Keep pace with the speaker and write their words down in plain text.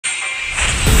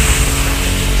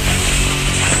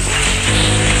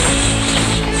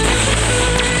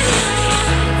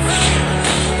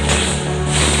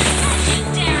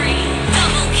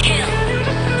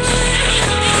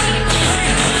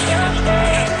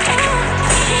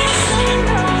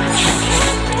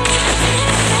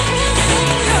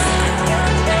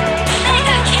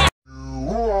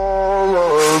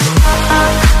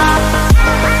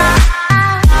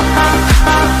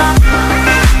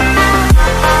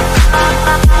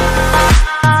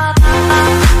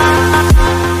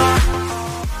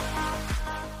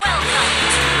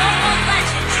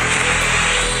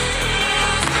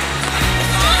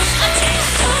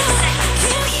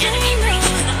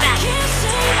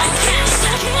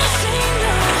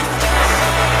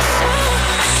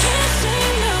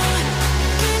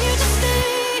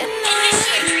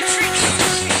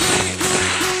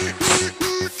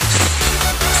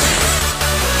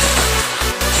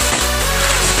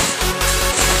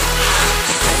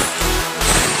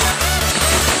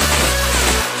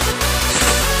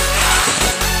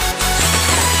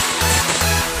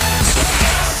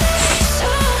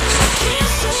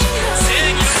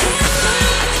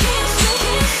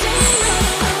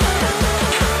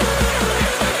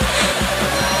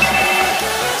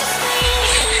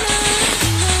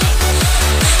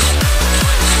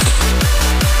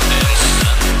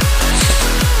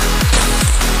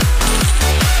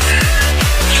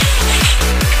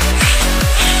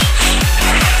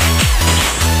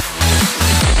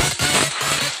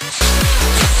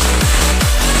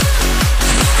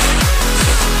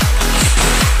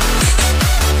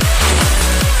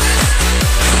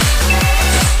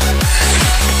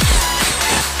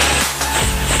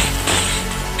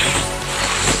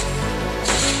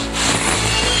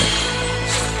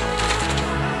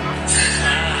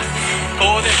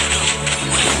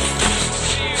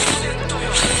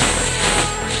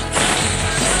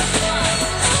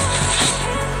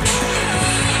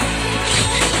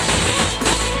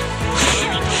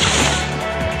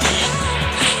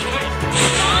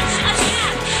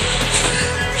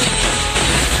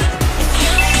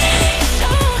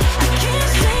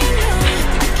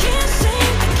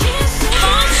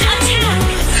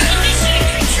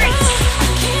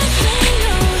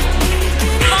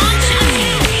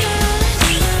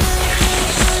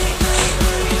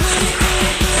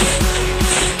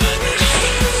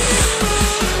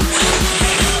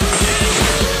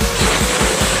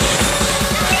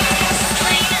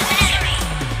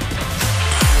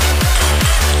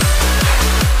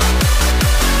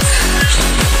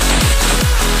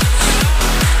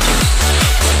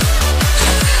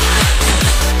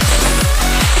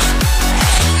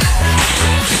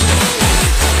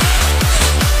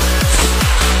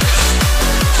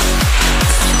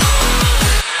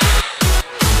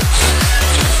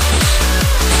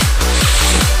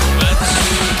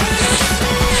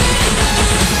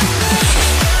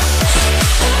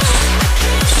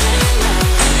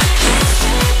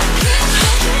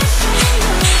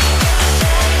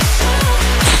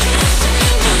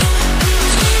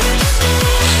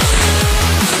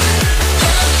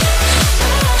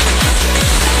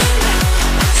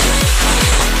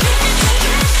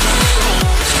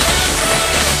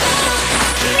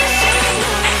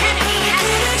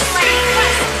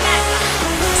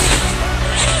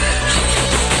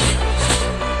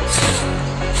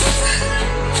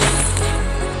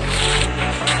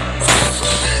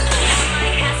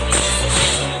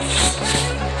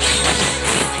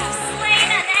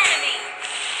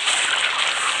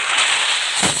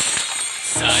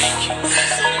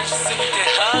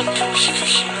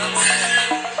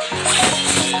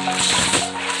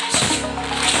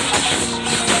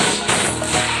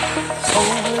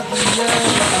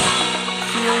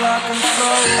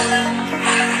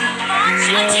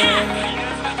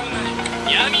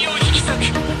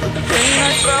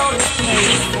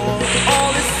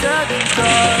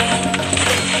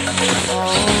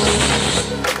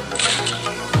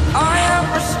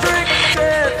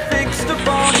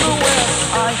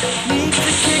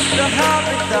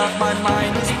My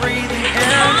mind is breathing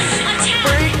air.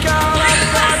 Break out, I've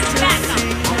got to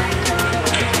see.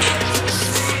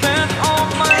 Spent all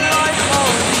my life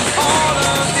holding all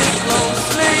of it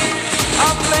closely. I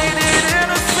played it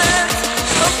innocent,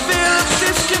 a feel of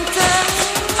discontent.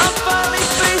 I'm finally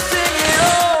facing it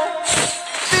all,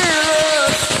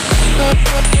 fearless.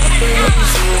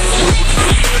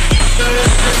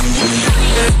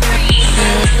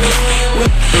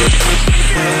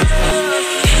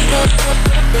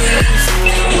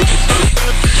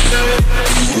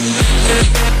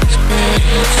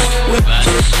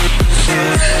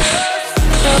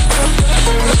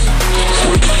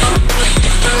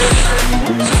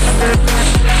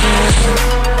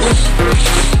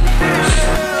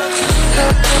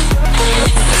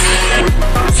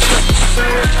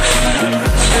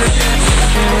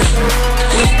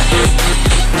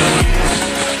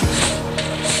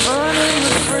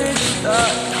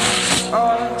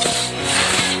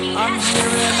 I'm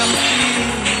here and I'm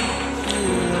feeling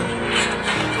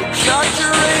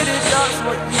exaggerated, that's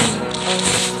what you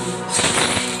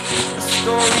The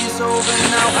story's over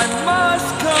now, I must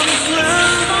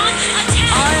conclude.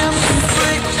 I am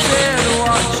conflicted,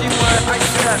 watching where I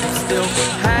step, still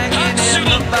hanging in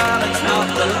the balance. Not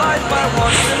the life I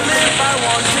want to live, I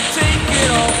want to take it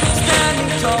all.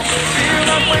 Standing tall, feel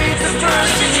I'm way the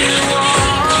person you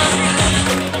are.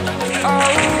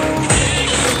 Oh,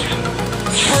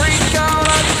 break out,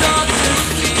 I've got to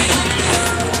see.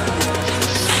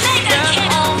 Spent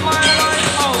all my life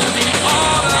holding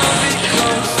all of it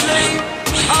closely.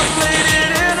 I played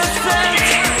it innocent,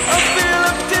 a feel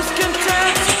of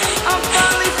discontent. I'm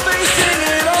finally facing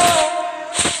it all,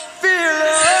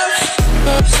 fearless.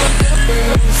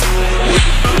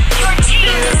 Your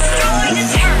team destroyed the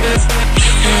turret.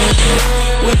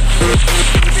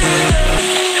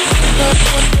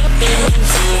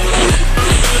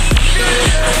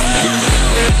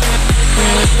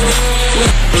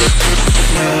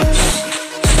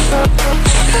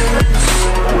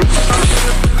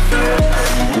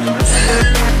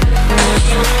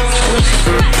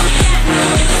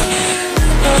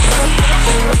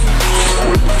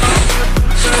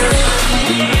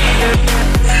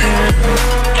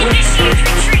 Initiate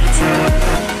retreat.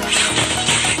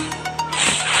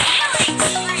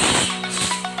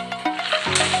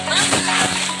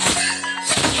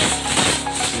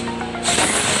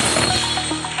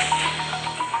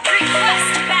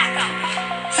 Request backup.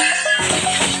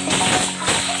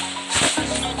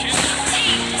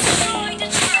 Team destroyed a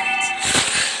turret.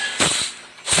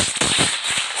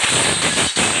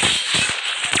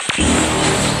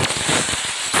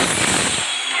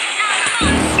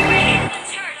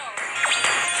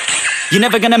 You're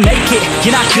never gonna make it,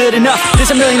 you're not good enough.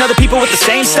 There's a million other people with the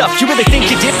same stuff. You really think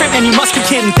you're different? Man, you must be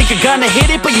kidding. Think you're gonna hit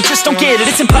it, but you just don't get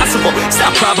it. It's impossible, it's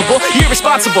not probable, you're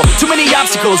irresponsible. Too many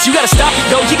obstacles, you gotta stop it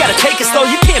though. You gotta take it slow,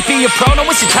 you can't be a pro. No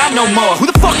waste your time no more. Who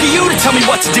the fuck are you to tell me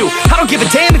what to do? I don't give a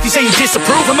damn if you say you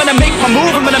disapprove. I'm gonna make my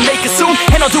move, I'm gonna make it soon.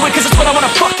 And I'll do it cause it's what I wanna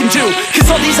fucking do.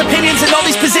 Cause all these opinions and all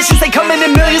these positions, they come in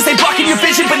millions, they blocking your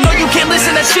vision. But no, you can't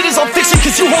listen, that shit is all fiction.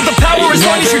 Cause you hold the power as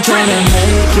long as you're dreaming.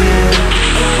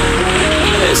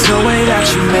 There's no way that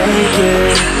you make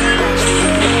it,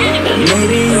 and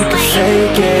maybe you can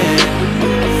fake it,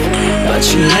 but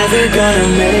you're never gonna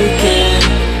make it.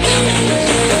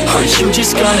 Aren't you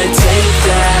just gonna take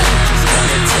that?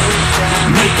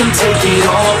 Make them take it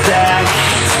all back.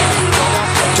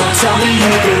 Don't tell me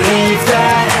you believe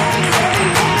that.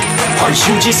 Aren't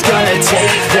you just gonna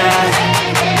take that?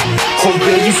 Or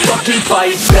will you fucking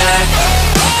fight back?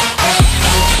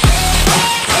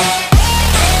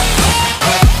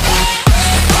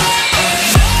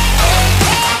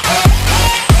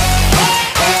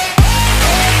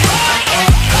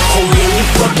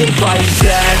 Fight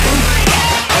back.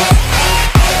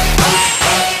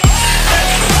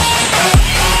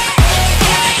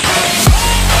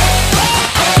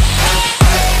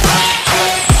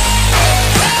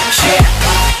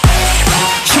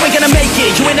 You ain't gonna make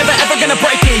it, you ain't never ever gonna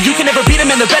break it. You can never beat him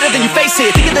man, they're better than you face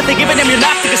it. Thinking that they give a damn, you're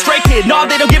not, think a straight kid. No,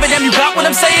 they don't give a damn, you got what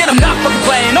I'm saying? I'm not fucking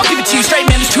playing, I'll give it to you straight,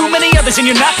 man. There's too many others and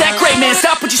you're not that great, man.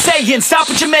 Stop what you're saying, stop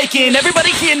what you're making.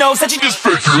 Everybody here knows that you just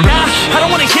faking. Nah, I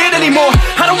don't wanna hear it anymore,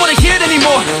 I don't wanna hear it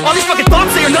anymore. All these fucking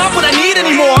thoughts, they are not what I need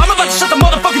anymore. I'm about to shut the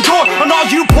motherfucking door on all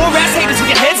you poor ass haters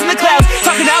with your heads in the clouds,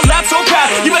 talking out loud so proud.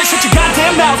 You better shut your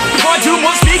goddamn mouth before I do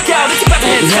more, speak out. It's about to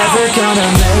head You're south. never gonna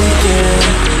make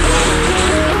it.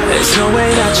 There's no way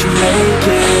that you make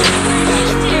it.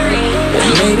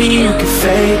 And maybe you can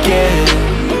fake it,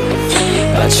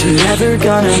 but you're never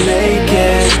gonna make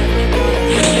it.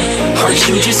 Aren't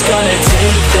you just gonna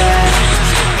take that?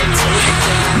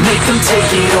 Make them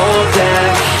take it all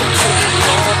back.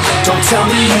 Don't tell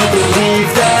me you believe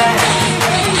that.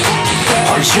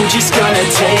 Aren't you just gonna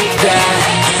take that?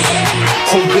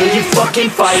 Or will you fucking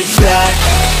fight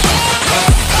back?